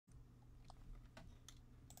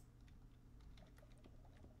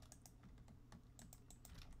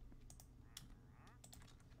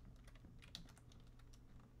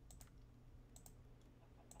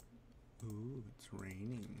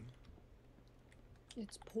raining.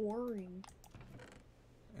 It's pouring.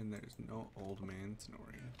 And there's no old man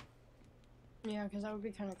snoring. Yeah, because that would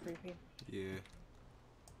be kind of creepy. Yeah.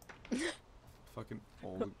 Fucking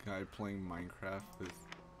old guy playing Minecraft with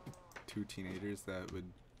two teenagers, that would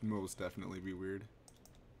most definitely be weird.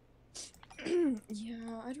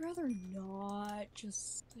 Yeah, I'd rather not.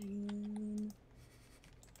 Just saying.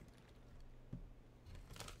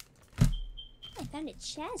 I found a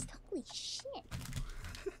chest. Holy shit.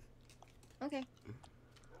 Okay.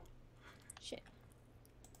 Shit.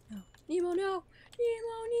 No. Nemo, no!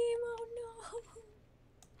 Nemo, no!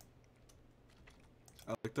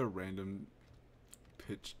 I like the random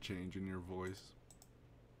pitch change in your voice.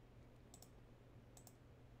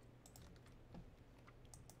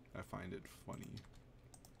 I find it funny.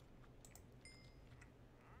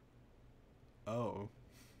 Oh.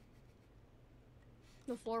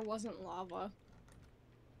 The floor wasn't lava.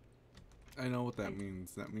 I know what that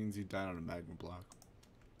means. That means you died on a magma block.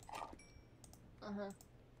 Uh-huh.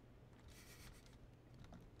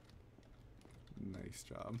 Nice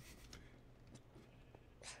job.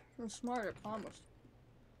 You're smart, I promise.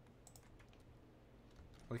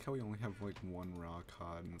 I like how we only have like one raw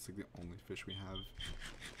cod and it's like the only fish we have.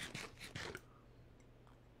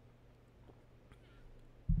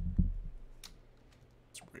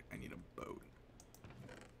 That's right, I need a boat.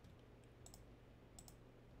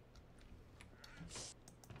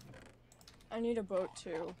 I need a boat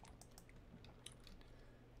too.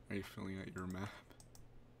 Are you filling out your map?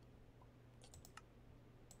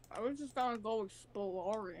 I was just gonna go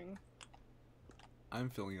exploring. I'm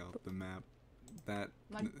filling out the map. That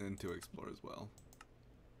and to explore as well.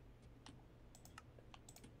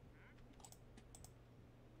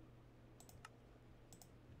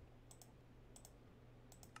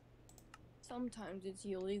 Sometimes it's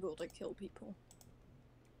illegal to kill people.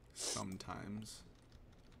 Sometimes.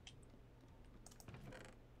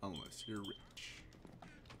 Unless you're rich.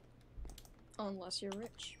 Unless you're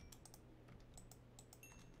rich.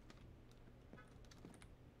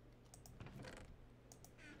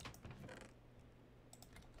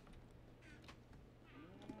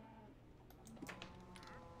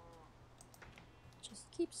 Just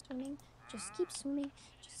keep swimming. Just keep swimming.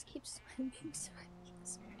 Just keep swimming.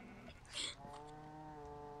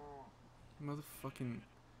 Motherfucking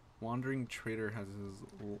wandering trader has his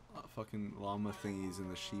fucking llama thingies in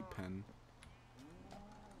the sheep pen.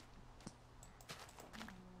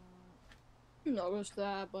 Noticed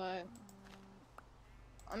that, but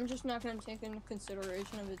I'm just not gonna take into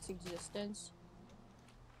consideration of its existence.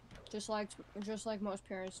 Just like most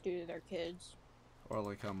parents do to their kids. Or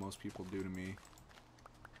like how most people do to me.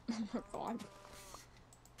 Oh my god.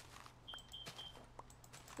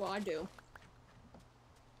 Well, I do.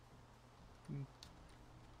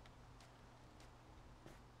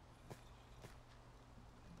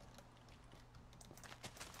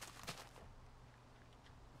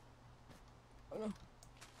 Oh no.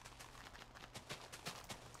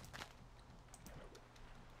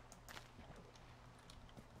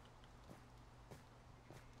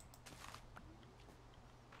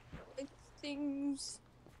 Like things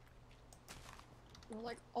are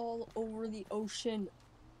like all over the ocean.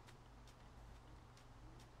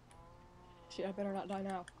 Shit, I better not die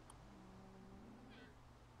now.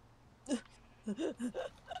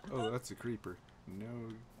 Oh, that's a creeper. No,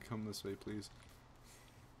 come this way, please.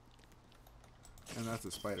 And that's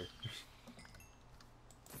a spider.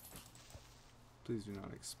 Please do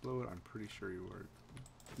not explode. I'm pretty sure you are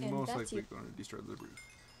And most that's likely going to destroy the roof.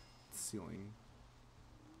 Ceiling.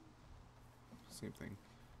 Same thing.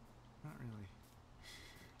 Not really.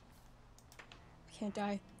 I can't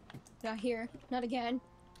die. Not here. Not again.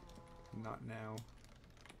 Not now.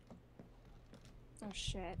 Oh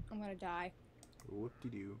shit. I'm gonna die.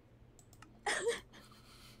 Whoop-de-doo. I'm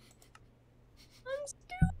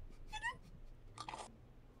stupid.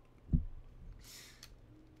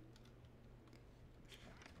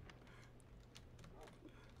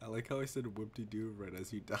 I like how I said whoop-de-doo right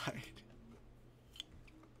as you died.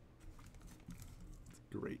 It's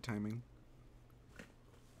great timing.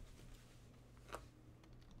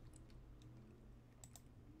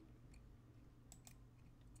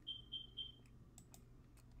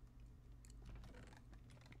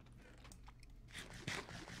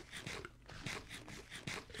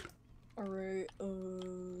 Alright,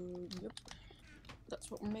 yep.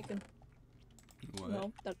 That's what we're making. What?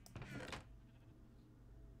 No, that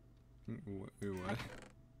What?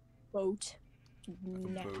 boat. A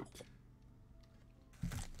Now. boat.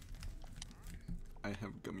 I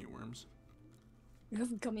have gummy worms. You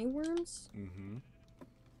have gummy worms? Mm-hmm.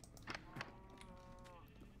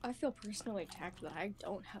 I feel personally attacked that I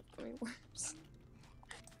don't have gummy worms.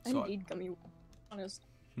 So I need gummy worms, honest.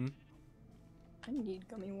 Hmm? I need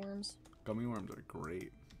gummy worms. Gummy worms are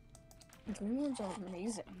great. Gummy worms are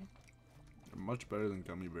amazing. They're much better than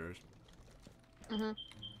gummy bears.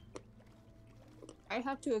 I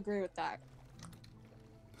have to agree with that.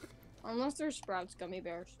 Unless they're Sprouts gummy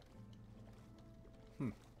bears.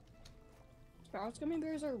 Sprouts gummy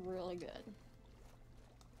bears are really good.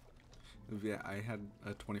 Yeah, I had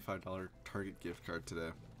a $25 Target gift card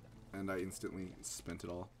today, and I instantly spent it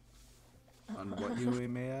all. On what, you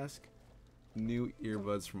may ask? New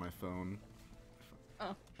earbuds for my phone,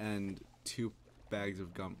 and 2 bags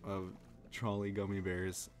of trolley gummy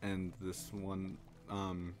bears, and this one,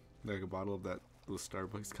 like a bottle of those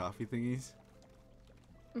Starbucks coffee thingies.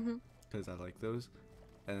 Because I like those,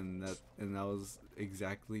 and that was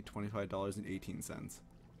exactly $25.18.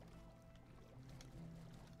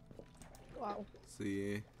 Wow. So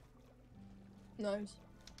yeah. Nice.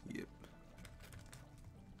 Yep.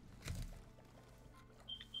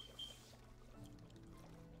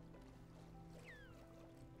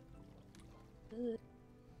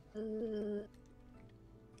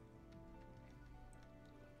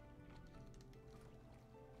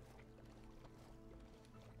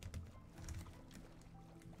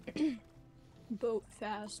 Boat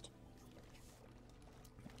fast.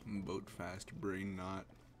 Boat fast, brain not.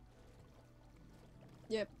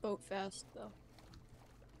 Yep, boat fast though.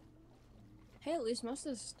 Hey, at least most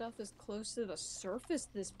of the stuff is close to the surface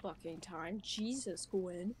this fucking time. Jesus,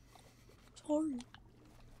 Gwen. Sorry.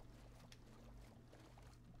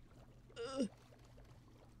 Ugh.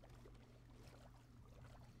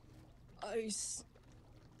 Ice.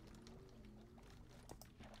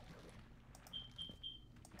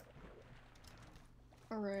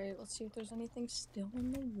 Alright, let's see if there's anything still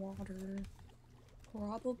in the water.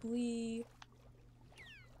 Probably.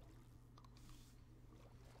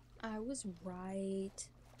 I was right.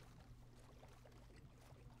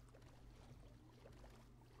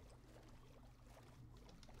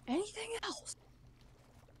 Anything else?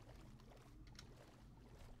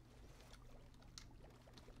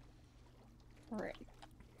 Alright.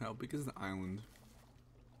 How big is the island?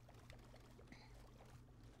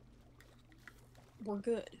 We're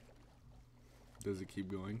good. Does it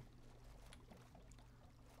keep going?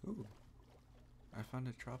 Ooh. I found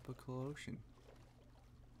a tropical ocean.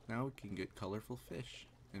 Now we can get colorful fish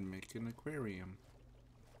and make an aquarium.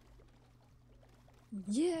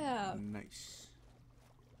 Yeah! Nice.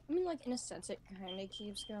 I mean, like, in a sense, it kind of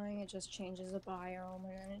keeps going. It just changes the biome,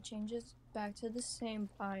 and then it changes back to the same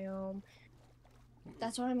biome.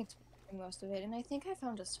 That's what I'm expecting most of it, and I think I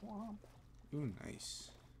found a swamp. Ooh,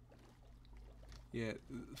 nice. Yeah,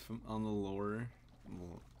 on the lower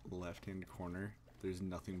left-hand corner, there's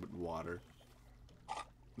nothing but water.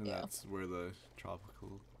 And Yeah. that's where the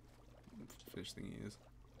tropical fish thingy is.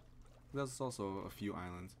 There's also a few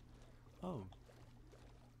islands. Oh.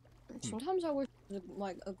 Sometimes I wish it was,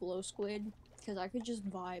 like, a glow squid, because I could just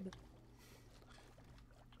vibe.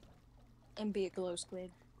 And be a glow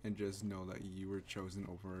squid. And just know that you were chosen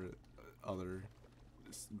over other,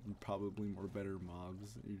 probably more better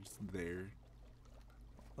mobs. You're just there.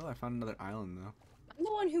 Oh, I found another island though. I'm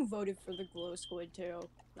the one who voted for the glow squid too.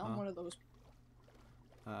 Not one of those.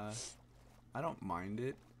 I don't mind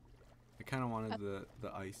it. I kind of wanted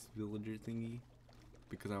the ice villager thingy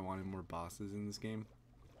because I wanted more bosses in this game.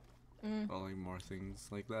 Well, like more things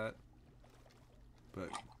like that. But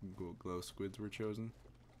glow squids were chosen,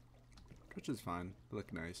 which is fine. They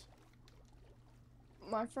look nice.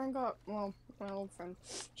 My friend got, well, my old friend,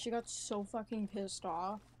 she got so fucking pissed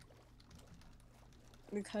off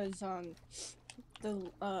because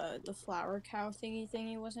the flower cow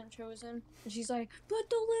thingy wasn't chosen. And she's like, but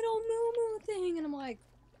the little moo thing, and I'm like,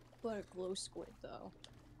 but a glow squid though.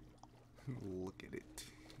 Look at it.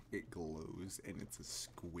 It glows and it's a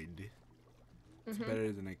squid. It's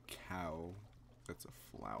better than a cow that's a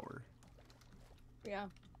flower. Yeah.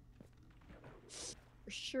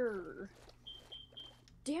 For sure.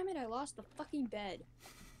 Damn it, I lost the fucking bed.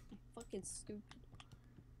 I'm fucking stupid.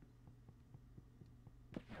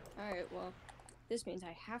 Alright, well, this means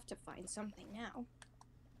I have to find something now.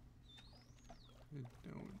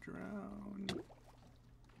 Don't drown.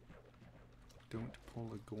 Don't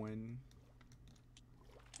pull a Gwen.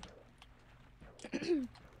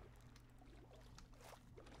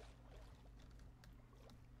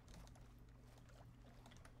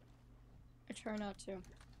 I try not to.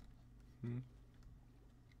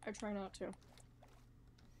 I try not to.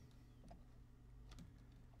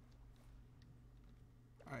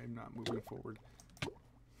 I'm not moving forward.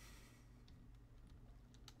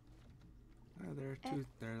 There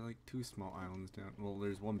are like two small islands down. Well,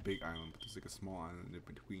 there's one big island, but there's like a small island in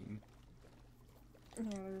between.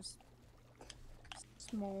 Yeah, there's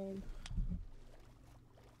small.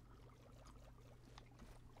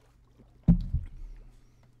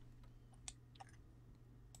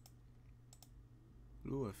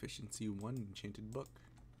 Ooh, efficiency 1 enchanted book.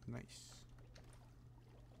 Nice.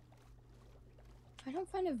 If I don't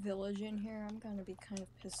find a village in here, I'm gonna be kind of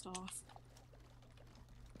pissed off.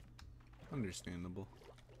 Understandable.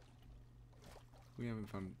 We haven't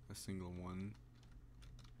found a single one.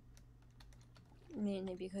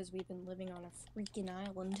 Mainly because we've been living on a freaking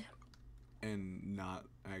island. And not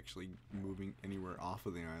actually moving anywhere off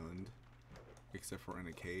of the island. Except for in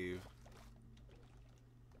a cave.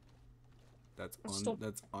 That's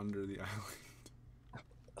under the island.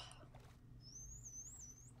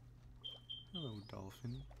 Hello,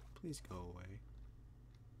 dolphin. Please go away.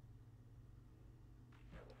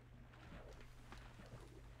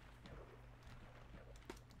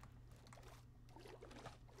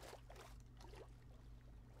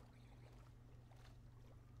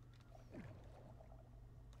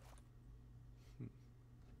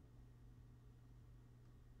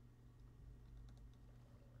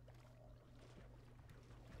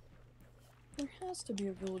 There has to be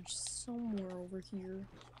a village somewhere over here.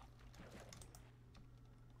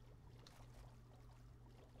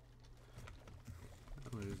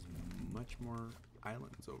 Oh, there's much more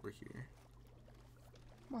islands over here.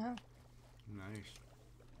 Wow. Nice.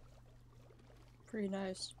 Pretty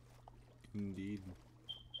nice. Indeed.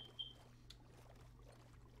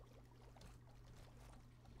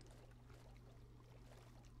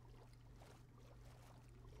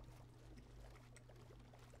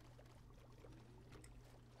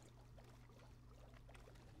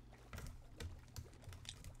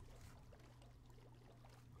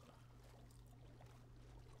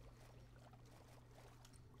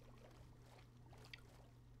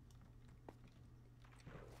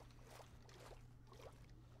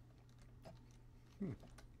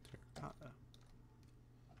 Terracotta.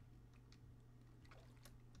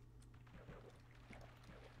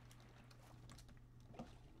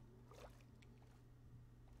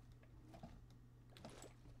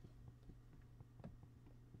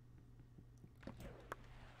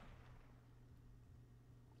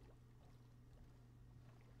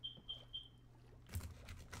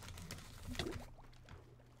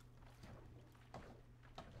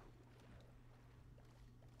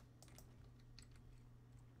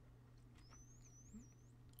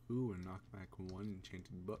 Ooh, a knockback 1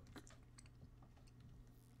 enchanted book.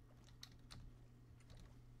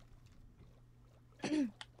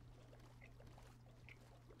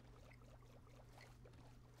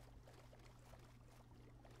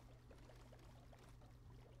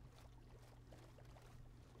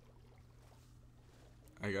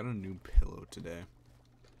 I got a new pillow today.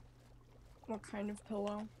 What kind of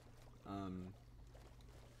pillow?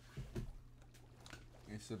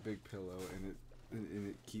 It's a big pillow and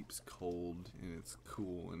it keeps cold and it's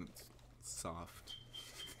cool and it's soft.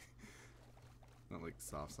 Not like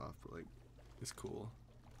soft, but like it's cool.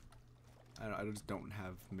 I just don't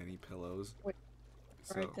have many pillows. Wait,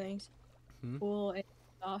 so, right things. Hmm? Cool and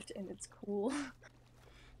soft and it's cool.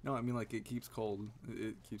 No, I mean like it keeps cold.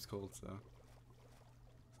 It keeps cold, so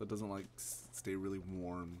it doesn't like stay really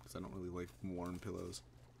warm because I don't really like warm pillows.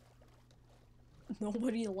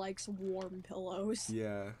 Nobody likes warm pillows.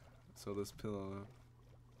 Yeah, so this pillow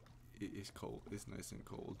is cold. It's nice and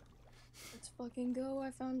cold. Let's fucking go.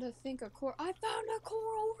 I found a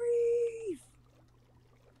coral reef!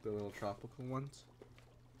 The little tropical ones?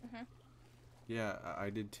 Uh-huh. Yeah, I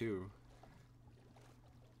did too.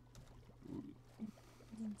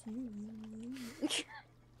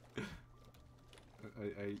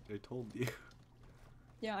 I told you.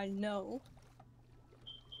 Yeah, I know.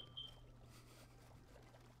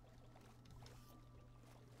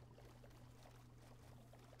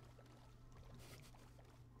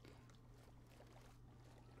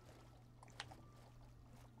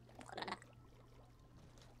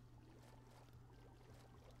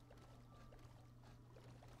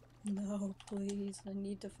 No, please. I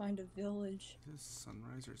need to find a village. Is this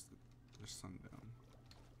sunrise or is the sundown?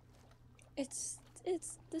 It's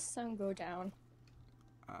the sun go down.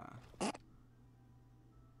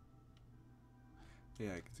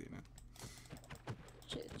 Yeah, I can see it now.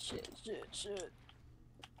 Shit.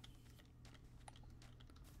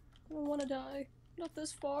 I don't want to die. Not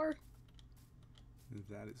this far.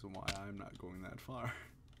 That is why I'm not going that far.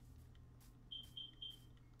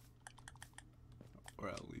 Or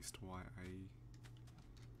at least why I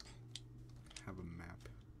have a map.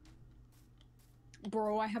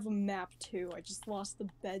 Bro, I have a map too. I just lost the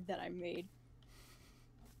bed that I made.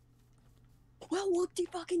 Well,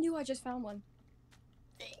 whoop-de-fucking-do, I just found one.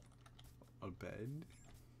 A bed?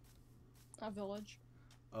 A village.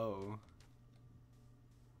 Oh.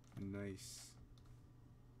 Nice.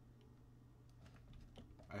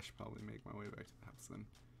 I should probably make my way back to the house then,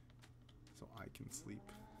 so I can sleep.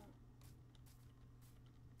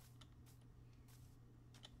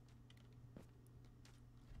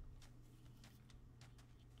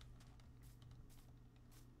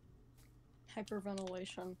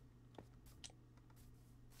 Hyperventilation.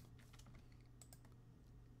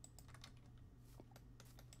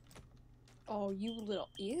 Oh, you little...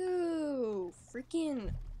 Ew!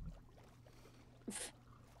 Freaking...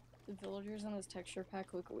 The villagers on this texture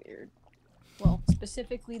pack look weird. Well,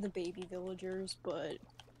 specifically the baby villagers, but...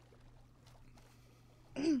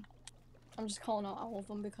 I'm just calling out all of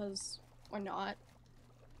them because why not?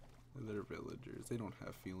 They're villagers. They don't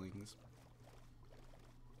have feelings.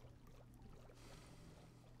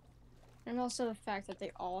 And also the fact that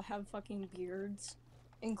they all have fucking beards,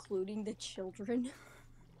 including the children.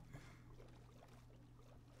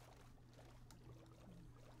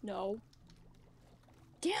 No.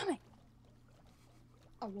 Damn it!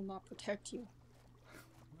 I will not protect you.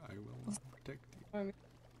 I will not protect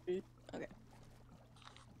you. Okay.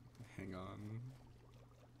 Hang on.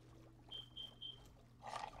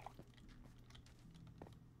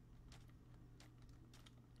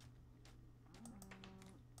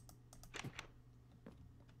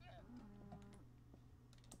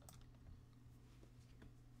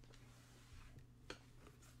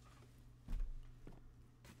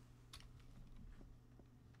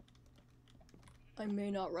 I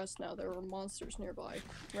may not rest now, there are monsters nearby.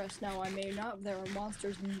 Rest now, I may not, there are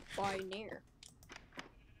monsters by near.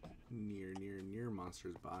 Near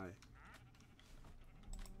monsters by.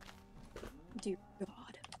 Dear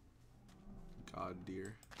God. God,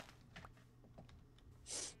 dear.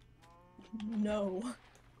 No.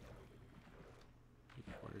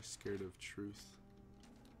 You are scared of truth.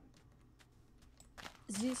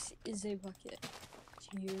 This is a bucket.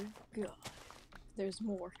 Dear God. There's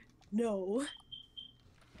more. No.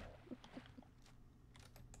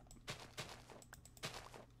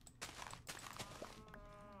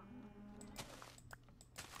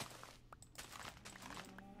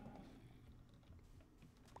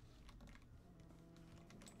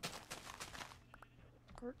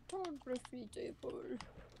 Cartography table.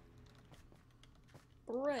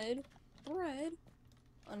 Bread.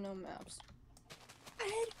 Unknown maps.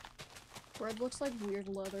 Bread looks like weird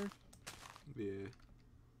leather. Yeah.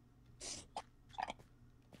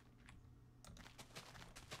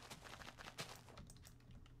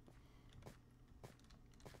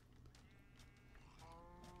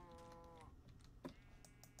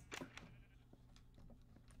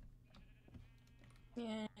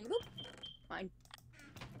 And whoop. Fine.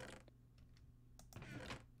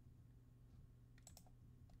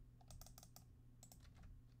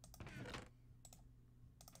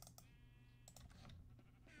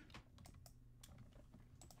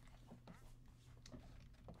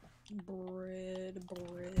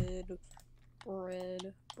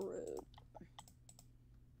 Bread.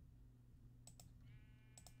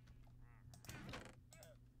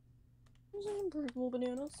 Those are unbreakable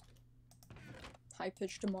bananas.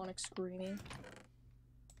 High-pitched demonic screaming.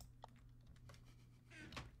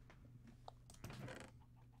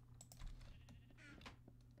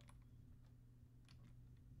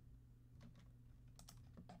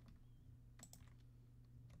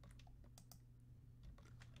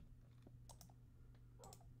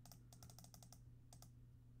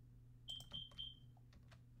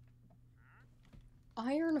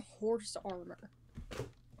 Iron horse armor.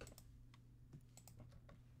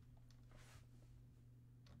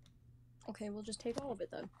 Okay, we'll just take all of it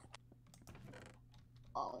then.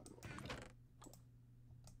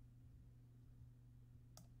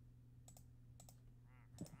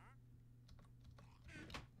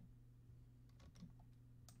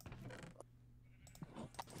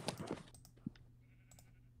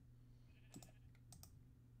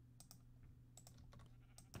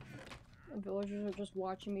 The villagers are just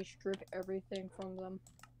watching me strip everything from them.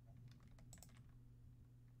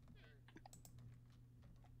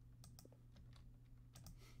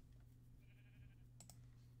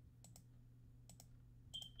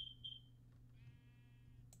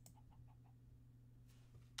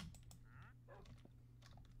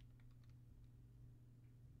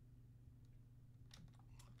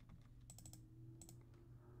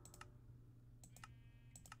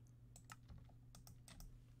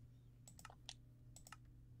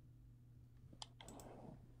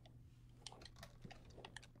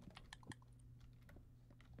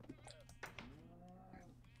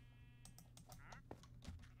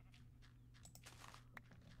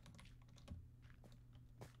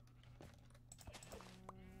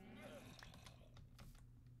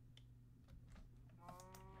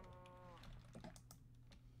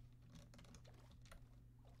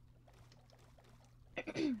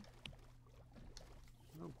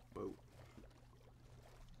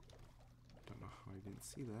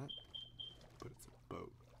 see that, but it's a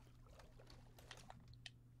boat.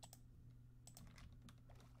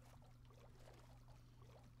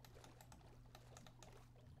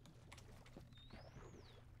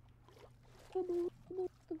 Bubbles,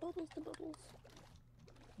 the bubbles, the bubbles.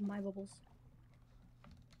 My bubbles.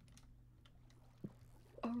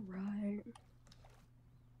 Alright.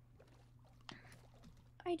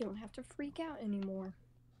 I don't have to freak out anymore.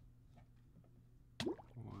 Why?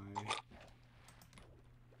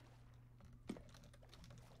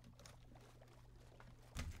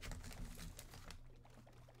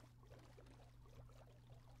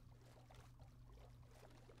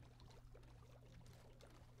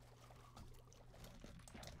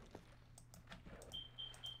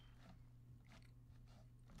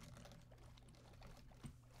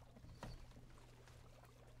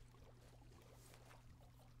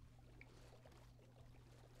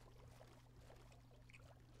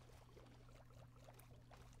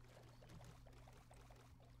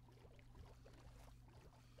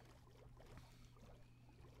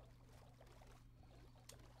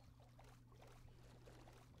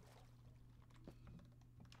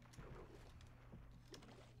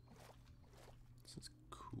 This is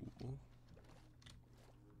cool.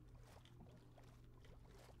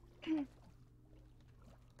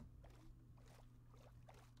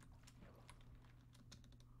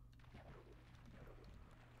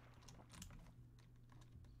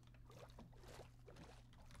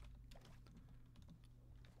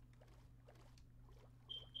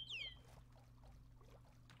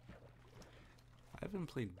 I haven't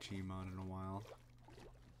played Gmod in a while.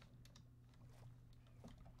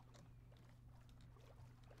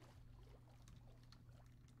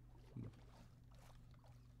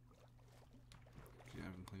 I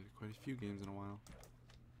haven't played quite a few games in a while.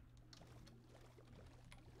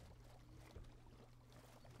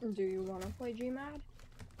 Do you want to play Gmod?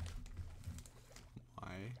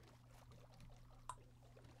 Why?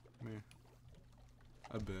 Meh.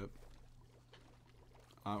 A bit.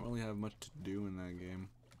 I don't really have much to do in that game.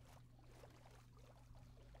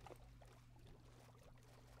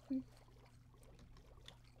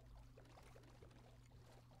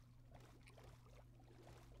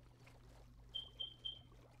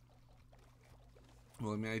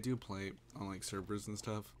 Well, I mean, I do play on like servers and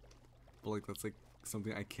stuff, but like that's like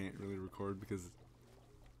something I can't really record because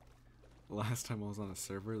last time I was on a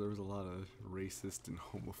server there was a lot of racist and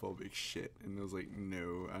homophobic shit, and it was like,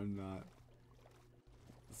 no, I'm not.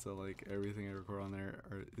 So like everything I record on there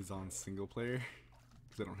is on single player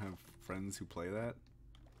because I don't have friends who play that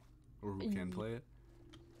or who can play it.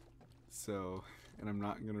 So, and I'm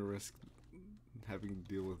not gonna risk having to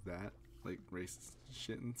deal with that, like racist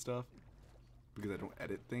shit and stuff, because I don't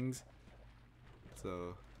edit things.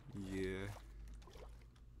 So, yeah.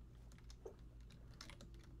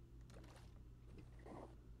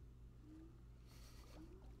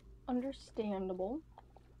 Understandable.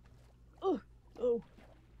 Oh, oh.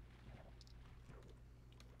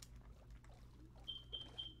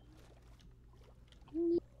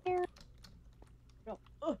 Yeah. No.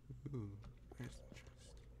 Oh. Ooh, where's the chest?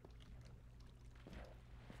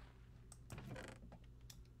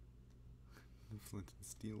 The flint and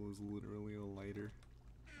steel is literally a lighter.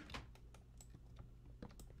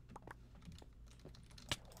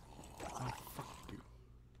 Oh, fuck you.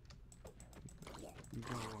 You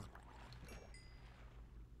go on.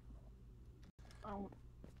 Oh.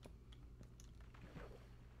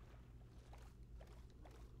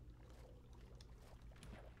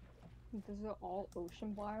 This is all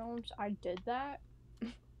ocean biomes. I did that.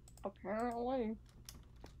 Apparently.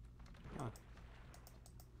 Huh.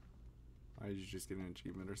 Did you just get an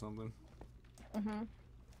achievement or something? Mm-hmm.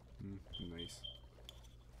 Nice.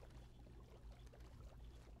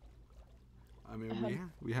 I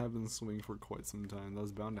mean, we have been swimming for quite some time. That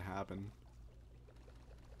was bound to happen.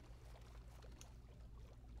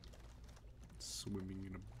 Swimming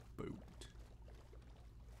in a boat.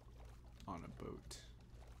 On a boat.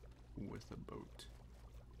 With a boat.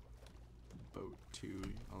 Boat to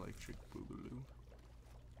electric boogaloo.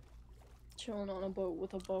 Chilling on a boat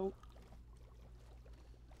with a boat.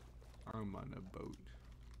 I'm on a boat.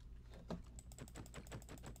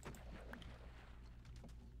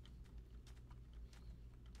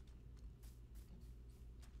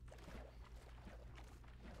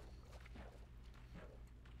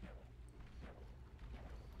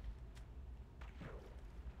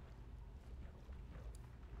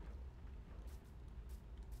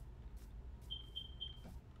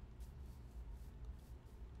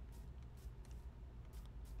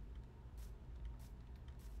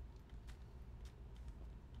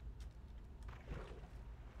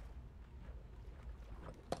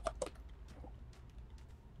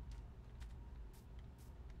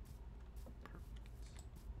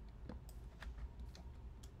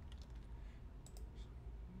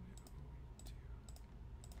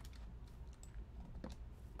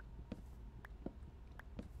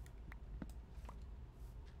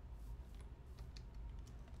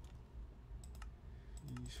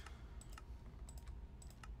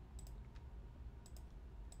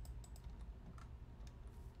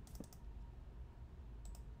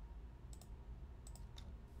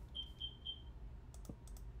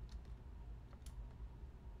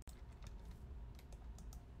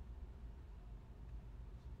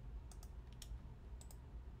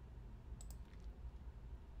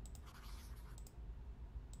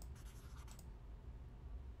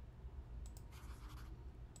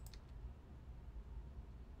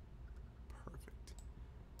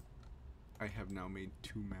 I have now made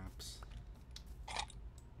 2 maps.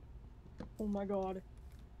 Oh my god.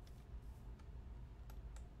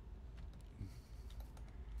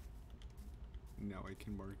 Now I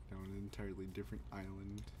can mark down an entirely different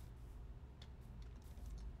island.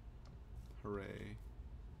 Hooray.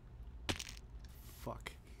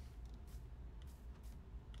 Fuck.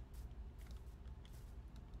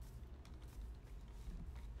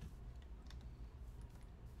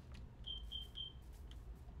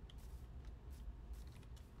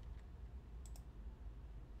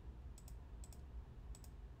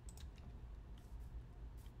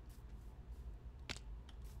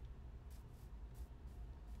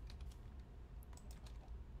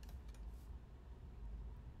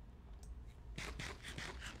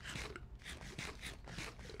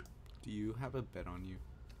 Do you have a bed on you?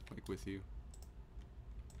 Like with you?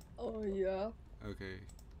 Oh yeah. Okay,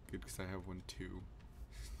 good, because I have one too.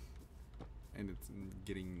 And it's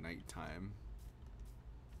getting nighttime.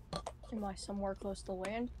 Am I somewhere close to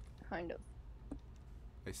land? Kind of.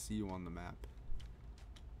 I see you on the map.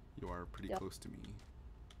 You are pretty Yep. close to me.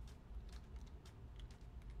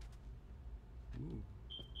 Ooh.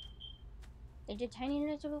 There's a tiny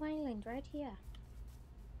little island right here.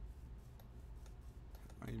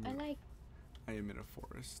 I am in a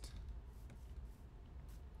forest.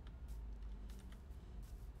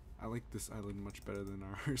 I like this island much better than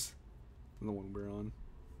ours. Than the one we're on.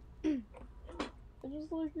 I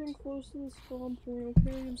just like being close to the spawn point.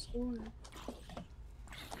 Okay, I'm sorry.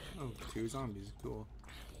 Oh, 2 zombies, cool.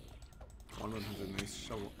 One of them has a nice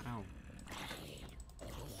shovel. Ow.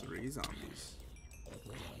 3 zombies.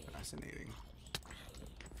 Fascinating.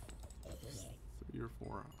 3 or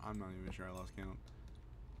 4. I'm not even sure, I lost count.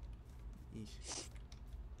 Eesh.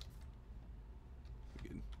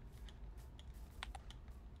 Good.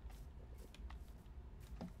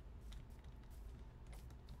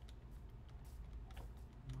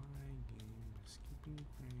 My game is skipping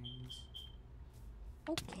frames.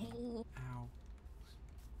 Okay. Ow.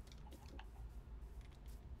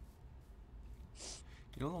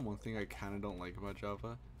 You know the one thing I kind of don't like about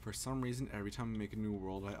Java? For some reason, every time I make a new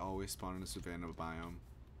world, I always spawn in a savanna biome.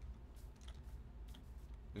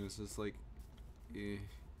 And it's just like,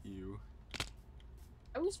 you.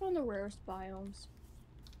 I always found the rarest biomes.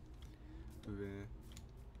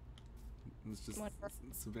 It's just, Whatever.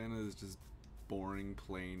 Savannah is just boring,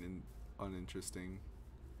 plain, and uninteresting.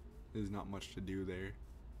 There's not much to do there.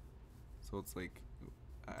 So it's like,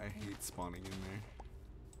 I hate spawning in there.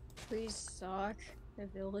 Trees suck. The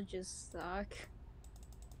villages suck.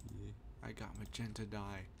 Yeah, I got magenta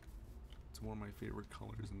dye. It's one of my favorite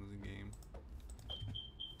colors in this game.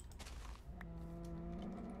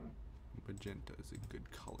 Magenta is a good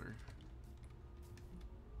color.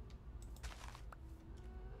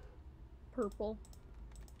 Purple.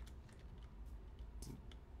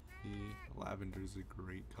 Yeah, lavender is a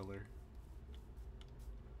great color.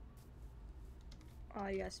 Ah,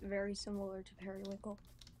 yes, very similar to periwinkle.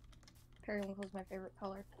 Periwinkle is my favorite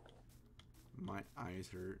color. My eyes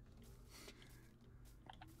hurt.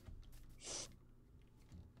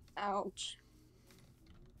 Ouch.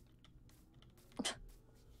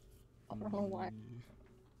 I don't know why.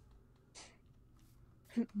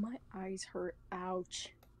 My eyes hurt. Ouch.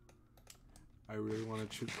 I really want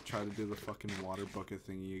to try to do the fucking water bucket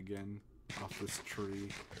thingy again off this tree,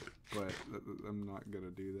 but I'm not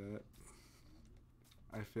gonna do that.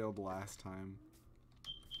 I failed last time,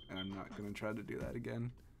 and I'm not gonna try to do that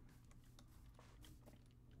again.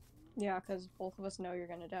 Yeah, because both of us know you're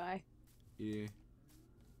gonna die. Yeah.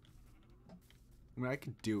 I mean, I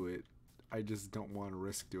could do it. I just don't want to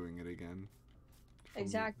risk doing it again.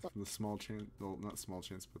 Exactly. From the small chance, well, not small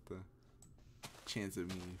chance, but the chance of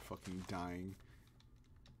me fucking dying.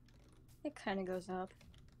 It kind of goes up.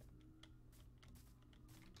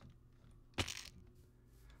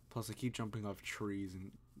 Plus, I keep jumping off trees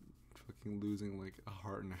and fucking losing like a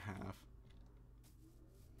heart and a half.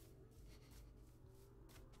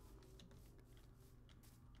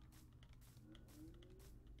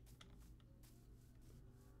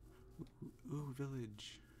 Ooh,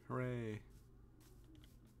 village. Hooray.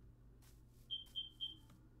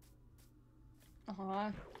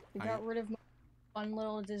 Uh-huh. We got rid of my fun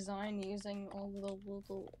little design using all the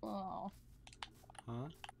little... Oh. Huh?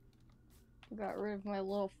 We got rid of my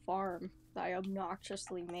little farm that I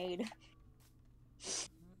obnoxiously made.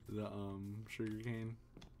 The, sugarcane?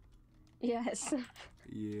 Yes.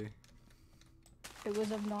 Yeah. It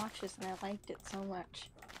was obnoxious and I liked it so much.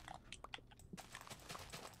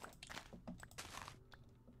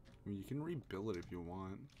 I mean, you can rebuild it if you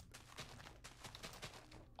want.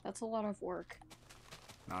 That's a lot of work.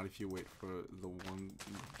 Not if you wait for the one.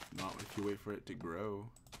 Not if you wait for it to grow.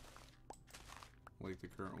 Like the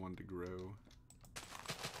current one to grow.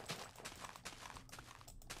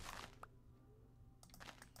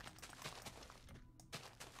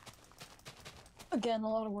 Again, a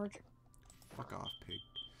lot of work. Fuck off, pig.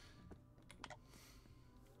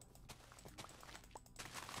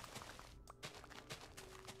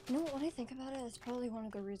 You know what, when I think about it, it's probably one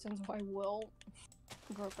of the reasons why Will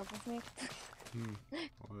broke up with me.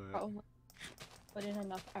 What? Probably put in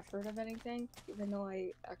enough effort of anything, even though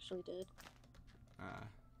I actually did. Ah.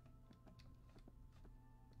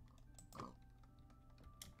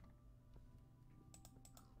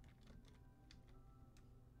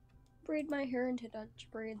 Braid my hair into Dutch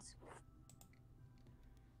braids.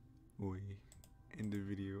 Oi. End of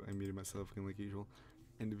video. I muted myself again like usual.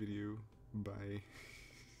 End of video. Bye.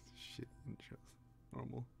 Shit intros.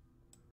 Normal.